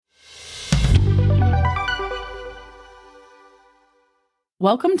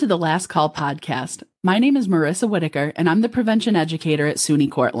Welcome to the Last Call podcast. My name is Marissa Whitaker, and I'm the prevention educator at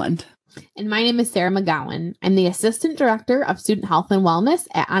SUNY Cortland. And my name is Sarah McGowan. I'm the Assistant Director of Student Health and Wellness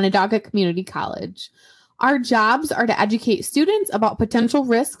at Onondaga Community College. Our jobs are to educate students about potential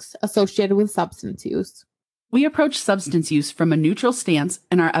risks associated with substance use. We approach substance use from a neutral stance,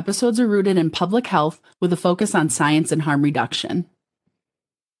 and our episodes are rooted in public health with a focus on science and harm reduction.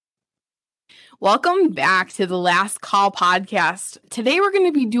 Welcome back to the Last Call podcast. Today we're going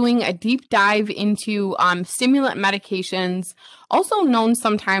to be doing a deep dive into stimulant medications, also known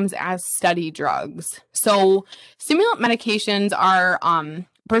sometimes as study drugs. So stimulant medications are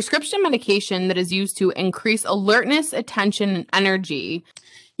prescription medication that is used to increase alertness, attention, and energy.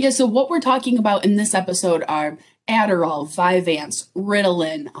 Yeah, so what we're talking about in this episode are Adderall, Vyvanse,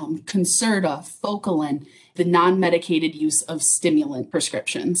 Ritalin, Concerta, Focalin, the non-medicated use of stimulant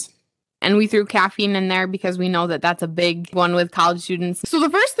prescriptions. And we threw caffeine in there because we know that that's a big one with college students. So the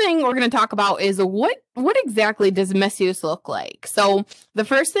first thing we're going to talk about is what exactly does misuse look like? So the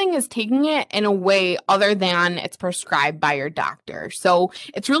first thing is taking it in a way other than it's prescribed by your doctor. So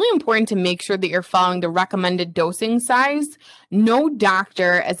it's really important to make sure that you're following the recommended dosing size. No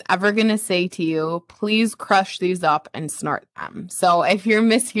doctor is ever going to say to you, please crush these up and snort them. So if you're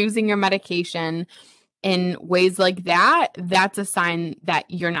misusing your medication in ways like that, that's a sign that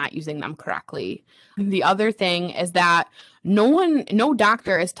you're not using them correctly. The other thing is that no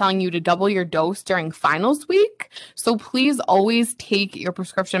doctor is telling you to double your dose during finals week. So please always take your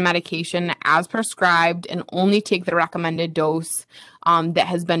prescription medication as prescribed and only take the recommended dose that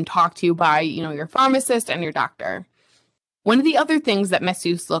has been talked to you by, your pharmacist and your doctor. One of the other things that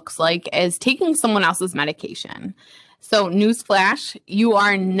misuse looks like is taking someone else's medication. So newsflash, you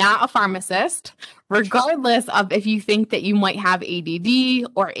are not a pharmacist, regardless of if you think that you might have ADD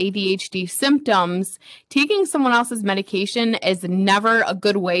or ADHD symptoms. Taking someone else's medication is never a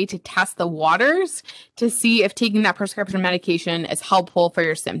good way to test the waters to see if taking that prescription medication is helpful for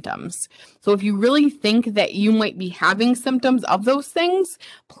your symptoms. So if you really think that you might be having symptoms of those things,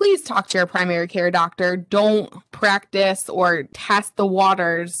 please talk to your primary care doctor. Don't practice or test the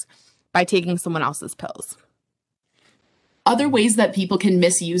waters by taking someone else's pills. Other ways that people can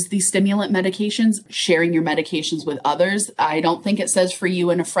misuse these stimulant medications, sharing your medications with others. I don't think it says for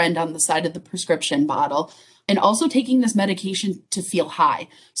you and a friend on the side of the prescription bottle. And also taking this medication to feel high.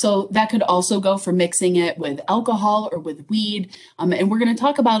 So that could also go for mixing it with alcohol or with weed. And we're going to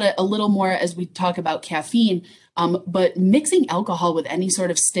talk about it a little more as we talk about caffeine. But mixing alcohol with any sort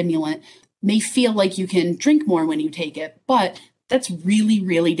of stimulant may feel like you can drink more when you take it, but that's really,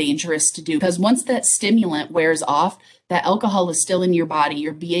 really dangerous to do because once that stimulant wears off, that alcohol is still in your body.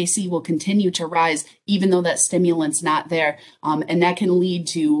 Your BAC will continue to rise even though that stimulant's not there. And that can lead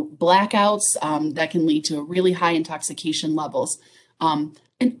to blackouts. That can lead to really high intoxication levels.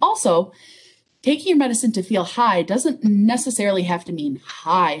 And also, taking your medicine to feel high doesn't necessarily have to mean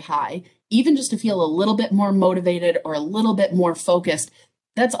high. Even just to feel a little bit more motivated or a little bit more focused,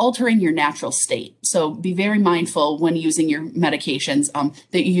 that's altering your natural state. So be very mindful when using your medications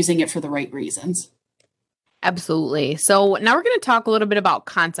that you're using it for the right reasons. Absolutely. So now we're going to talk a little bit about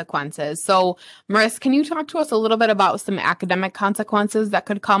consequences. So Marissa, can you talk to us a little bit about some academic consequences that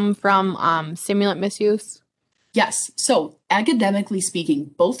could come from stimulant misuse? Yes. So academically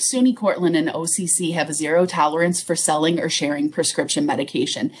speaking, both SUNY Cortland and OCC have a zero tolerance for selling or sharing prescription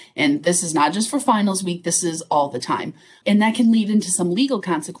medication. And this is not just for finals week, this is all the time. And that can lead into some legal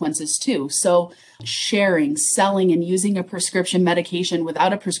consequences too. So sharing, selling, and using a prescription medication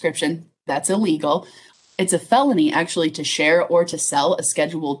without a prescription, that's illegal. It's a felony actually to share or to sell a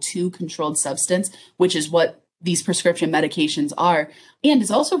Schedule II controlled substance, which is what these prescription medications are. And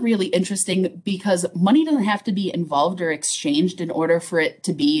it's also really interesting because money doesn't have to be involved or exchanged in order for it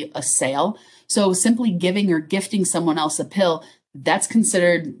to be a sale. So simply giving or gifting someone else a pill, that's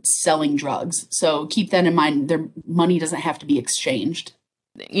considered selling drugs. So keep that in mind. Their money doesn't have to be exchanged.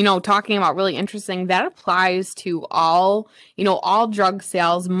 Talking about really interesting, that applies to all drug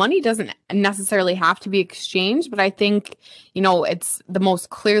sales. Money doesn't necessarily have to be exchanged, but I think, it's the most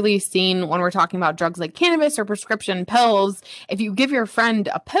clearly seen when we're talking about drugs like cannabis or prescription pills. If you give your friend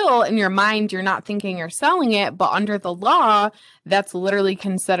a pill in your mind, you're not thinking you're selling it, but under the law, that's literally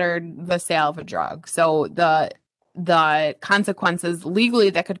considered the sale of a drug. So the consequences legally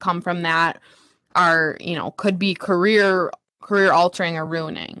that could come from that are, could be career altering or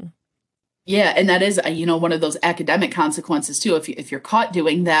ruining. Yeah, and that is, one of those academic consequences too. If you're caught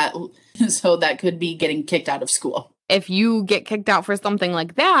doing that, so that could be getting kicked out of school. if you get kicked out for something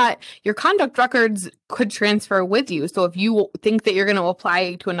like that, your conduct records could transfer with you. So if you think that you're going to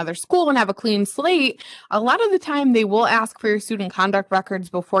apply to another school and have a clean slate, a lot of the time they will ask for your student conduct records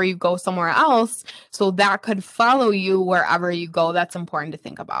before you go somewhere else. So that could follow you wherever you go. That's important to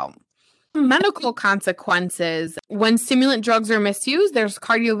think about. Medical consequences. When stimulant drugs are misused, there's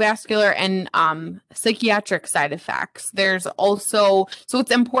cardiovascular and psychiatric side effects. There's also, so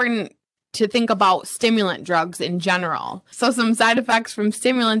it's important to think about stimulant drugs in general. So some side effects from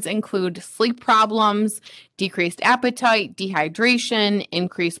stimulants include sleep problems, decreased appetite, dehydration,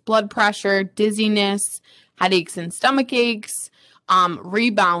 increased blood pressure, dizziness, headaches and stomach aches,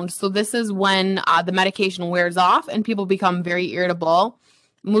 rebound. So this is when the medication wears off and people become very irritable,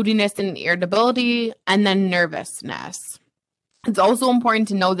 moodiness and irritability, and then nervousness. It's also important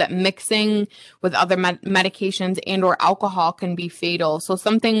to know that mixing with other medications and or alcohol can be fatal. So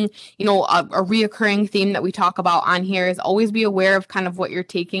something, a reoccurring theme that we talk about on here is always be aware of kind of what you're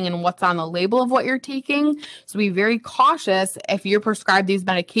taking and what's on the label of what you're taking. So be very cautious if you're prescribed these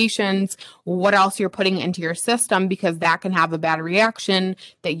medications, what else you're putting into your system, because that can have a bad reaction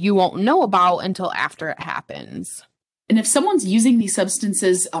that you won't know about until after it happens. And if someone's using these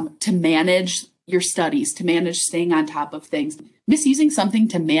substances to manage your studies, to manage staying on top of things, misusing something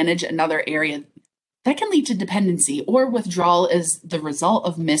to manage another area, that can lead to dependency or withdrawal as the result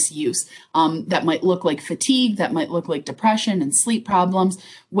of misuse. That might look like fatigue, that might look like depression and sleep problems,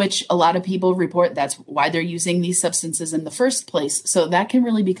 which a lot of people report that's why they're using these substances in the first place. So that can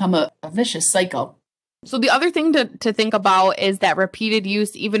really become a vicious cycle. So the other thing to think about is that repeated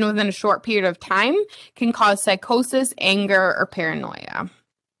use, even within a short period of time, can cause psychosis, anger, or paranoia.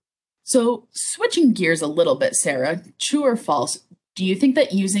 So switching gears a little bit, Sarah, true or false, do you think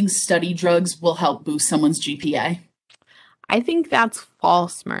that using study drugs will help boost someone's GPA? I think that's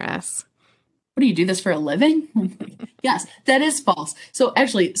false, Maris. What do you do this for a living? Yes, that is false. So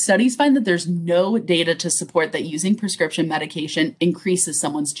actually, studies find that there's no data to support that using prescription medication increases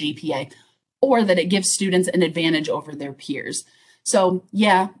someone's GPA or that it gives students an advantage over their peers. So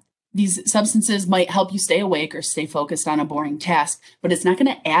yeah, these substances might help you stay awake or stay focused on a boring task, but it's not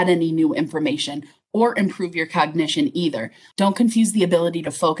going to add any new information or improve your cognition either. Don't confuse the ability to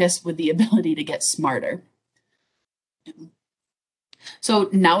focus with the ability to get smarter. So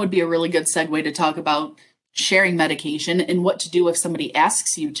now would be a really good segue to talk about sharing medication and what to do if somebody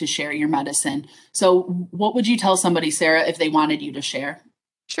asks you to share your medicine. So what would you tell somebody, Sarah, if they wanted you to share?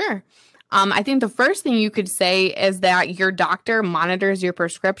 Sure. I think the first thing you could say is that your doctor monitors your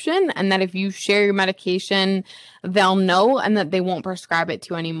prescription and that if you share your medication, they'll know and that they won't prescribe it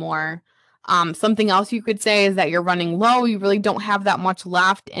to anymore. Something else you could say is that you're running low. You really don't have that much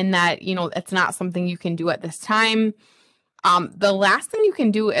left and that, it's not something you can do at this time. The last thing you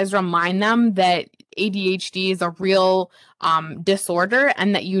can do is remind them that ADHD is a real disorder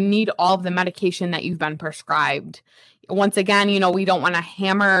and that you need all of the medication that you've been prescribed. Once again, we don't want to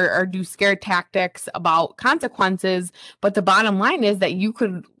hammer or do scare tactics about consequences, but the bottom line is that you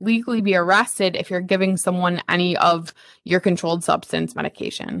could legally be arrested if you're giving someone any of your controlled substance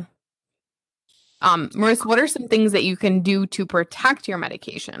medication. Marissa, what are some things that you can do to protect your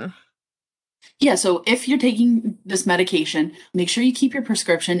medication? Yeah, so if you're taking this medication, make sure you keep your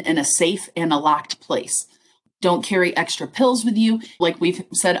prescription in a safe and a locked place. Don't carry extra pills with you. Like we've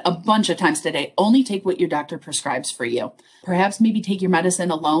said a bunch of times today, only take what your doctor prescribes for you. Perhaps maybe take your medicine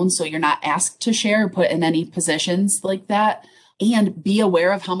alone so you're not asked to share or put in any positions like that. And be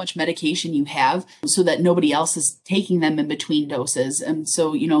aware of how much medication you have so that nobody else is taking them in between doses. And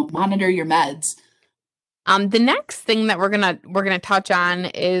so, monitor your meds. The next thing that we're gonna touch on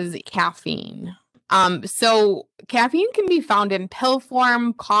is caffeine. So caffeine can be found in pill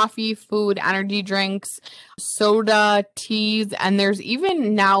form, coffee, food, energy drinks, soda, teas, and there's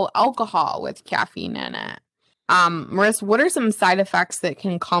even now alcohol with caffeine in it. Marissa, what are some side effects that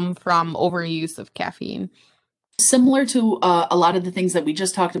can come from overuse of caffeine? Similar to a lot of the things that we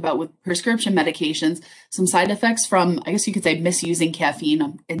just talked about with prescription medications, some side effects from, I guess you could say, misusing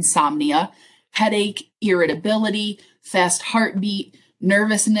caffeine, insomnia, headache, irritability, fast heartbeat,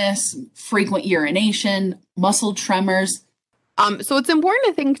 nervousness, frequent urination, muscle tremors. So it's important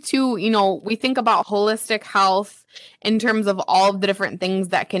to think too, we think about holistic health in terms of all of the different things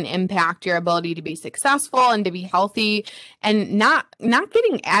that can impact your ability to be successful and to be healthy, and not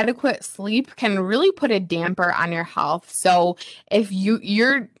getting adequate sleep can really put a damper on your health. So if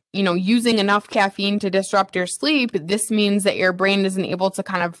you're using enough caffeine to disrupt your sleep, this means that your brain isn't able to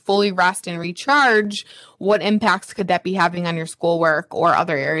kind of fully rest and recharge. What impacts could that be having on your schoolwork or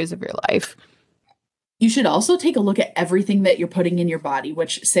other areas of your life? You should also take a look at everything that you're putting in your body,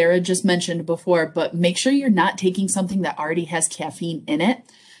 which Sarah just mentioned before, but make sure you're not taking something that already has caffeine in it.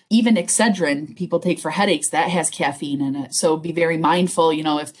 Even Excedrin, people take for headaches, that has caffeine in it. So be very mindful,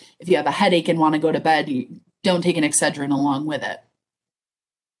 if you have a headache and want to go to bed, you don't take an Excedrin along with it.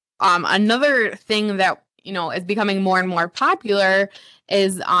 Another thing that is becoming more and more popular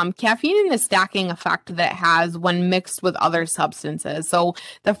is caffeine and the stacking effect that it has when mixed with other substances. So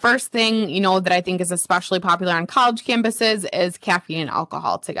the first thing, that I think is especially popular on college campuses is caffeine and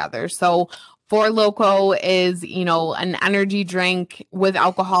alcohol together. So Four Loko is, an energy drink with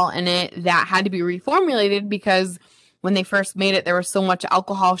alcohol in it that had to be reformulated because when they first made it, there was so much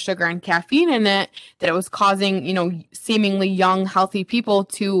alcohol, sugar, and caffeine in it that it was causing, seemingly young, healthy people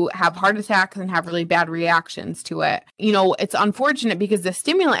to have heart attacks and have really bad reactions to it. It's unfortunate because the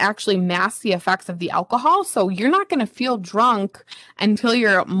stimulant actually masks the effects of the alcohol. So you're not going to feel drunk until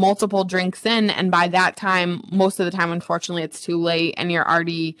you're multiple drinks in. And by that time, most of the time, unfortunately, it's too late and you're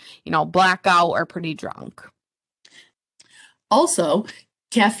already, blackout or pretty drunk. Also,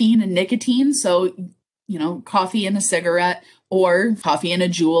 caffeine and nicotine. So coffee and a cigarette or coffee and a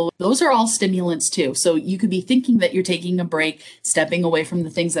Juul. Those are all stimulants too. So you could be thinking that you're taking a break, stepping away from the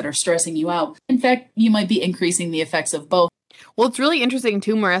things that are stressing you out. In fact, you might be increasing the effects of both. Well, it's really interesting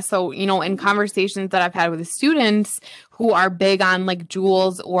too, Marissa. So, in conversations that I've had with the students who are big on like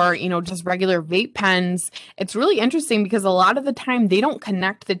Juuls or, just regular vape pens, it's really interesting because a lot of the time they don't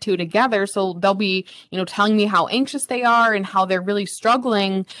connect the two together. So they'll be, telling me how anxious they are and how they're really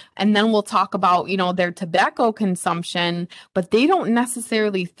struggling. And then we'll talk about, their tobacco consumption, but they don't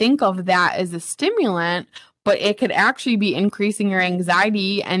necessarily think of that as a stimulant. But it could actually be increasing your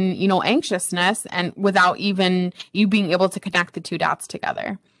anxiety and, anxiousness, and without even you being able to connect the two dots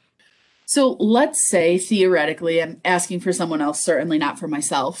together. So let's say theoretically, I'm asking for someone else, certainly not for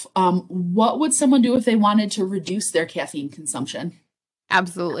myself. What would someone do if they wanted to reduce their caffeine consumption?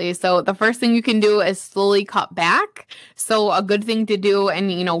 Absolutely. So the first thing you can do is slowly cut back. So a good thing to do, and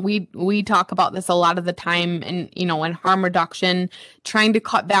we talk about this a lot of the time, and in harm reduction, trying to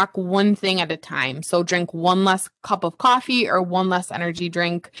cut back one thing at a time. So drink one less cup of coffee or one less energy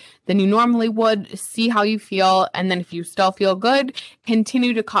drink than you normally would. See how you feel, and then if you still feel good,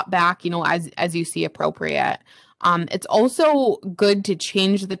 continue to cut back. As you see appropriate. It's also good to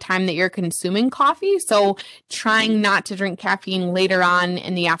change the time that you're consuming coffee. So trying not to drink caffeine later on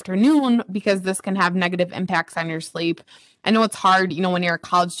in the afternoon because this can have negative impacts on your sleep. I know it's hard, when you're a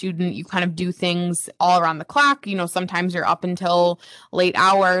college student, you kind of do things all around the clock. Sometimes you're up until late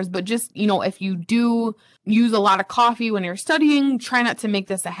hours, but just, if you do use a lot of coffee when you're studying, try not to make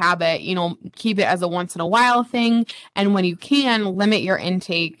this a habit, keep it as a once in a while thing. And when you can, limit your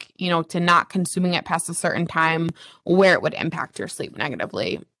intake, to not consuming it past a certain time where it would impact your sleep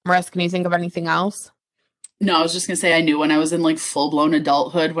negatively. Marissa, can you think of anything else? No, I was just gonna say I knew when I was in like full blown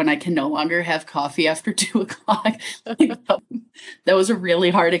adulthood when I can no longer have coffee after 2 o'clock. That was a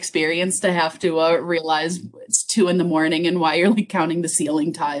really hard experience to have to realize it's 2 a.m. and why you're like counting the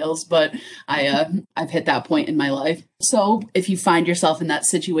ceiling tiles. But I've hit that point in my life. So if you find yourself in that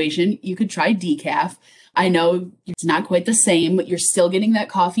situation, you could try decaf. I know it's not quite the same, but you're still getting that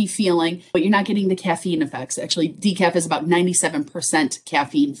coffee feeling, but you're not getting the caffeine effects. Actually, decaf is about 97%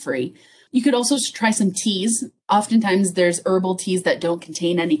 caffeine free. You could also try some teas. Oftentimes there's herbal teas that don't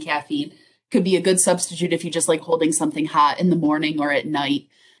contain any caffeine. Could be a good substitute if you just like holding something hot in the morning or at night.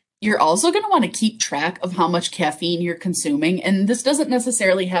 You're also going to want to keep track of how much caffeine you're consuming. And this doesn't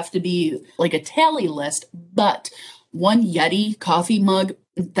necessarily have to be like a tally list, but one Yeti coffee mug,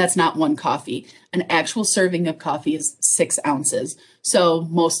 that's not one coffee. An actual serving of coffee is 6 ounces. So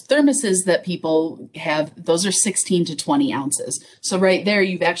most thermoses that people have, those are 16 to 20 ounces. So right there,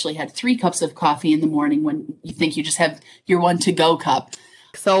 you've actually had 3 cups of coffee in the morning when you think you just have your one to go cup.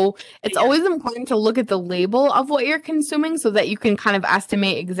 So it's always important to look at the label of what you're consuming so that you can kind of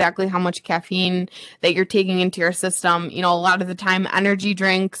estimate exactly how much caffeine that you're taking into your system. A lot of the time energy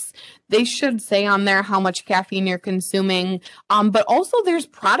drinks, they should say on there how much caffeine you're consuming. But also there's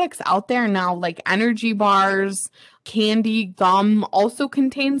products out there now like energy bars, candy, gum also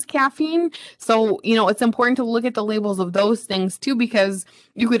contains caffeine. So, it's important to look at the labels of those things too, because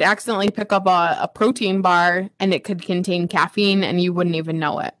you could accidentally pick up a protein bar and it could contain caffeine and you wouldn't even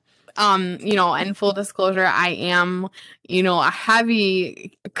know it. And full disclosure, I am, a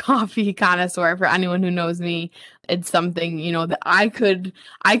heavy coffee connoisseur. For anyone who knows me, it's something, that I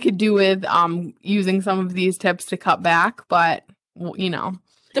could do with, using some of these tips to cut back, but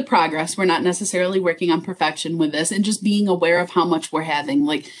the progress. We're not necessarily working on perfection with this, and just being aware of how much we're having,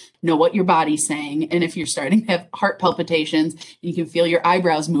 like know what your body's saying. And if you're starting to have heart palpitations, you can feel your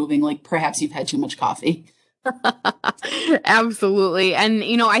eyebrows moving, like perhaps you've had too much coffee. Absolutely. And,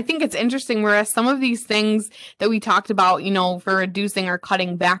 I think it's interesting whereas some of these things that we talked about, for reducing or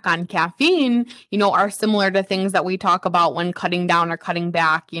cutting back on caffeine, are similar to things that we talk about when cutting down or cutting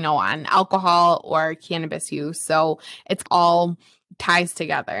back, on alcohol or cannabis use. So it's all ties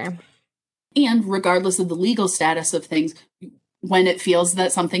together. And regardless of the legal status of things, when it feels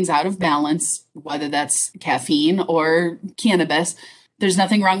that something's out of balance, whether that's caffeine or cannabis, there's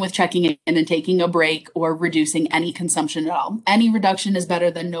nothing wrong with checking in and taking a break or reducing any consumption at all. Any reduction is better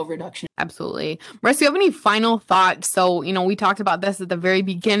than no reduction. Absolutely. Marissa, do you have any final thoughts? So, we talked about this at the very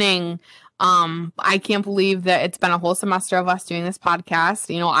beginning. I can't believe that it's been a whole semester of us doing this podcast.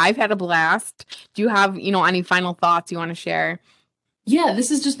 I've had a blast. Do you have, any final thoughts you want to share? Yeah, this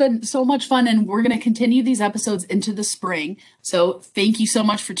has just been so much fun, and we're going to continue these episodes into the spring. So thank you so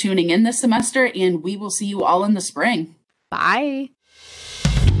much for tuning in this semester, and we will see you all in the spring. Bye.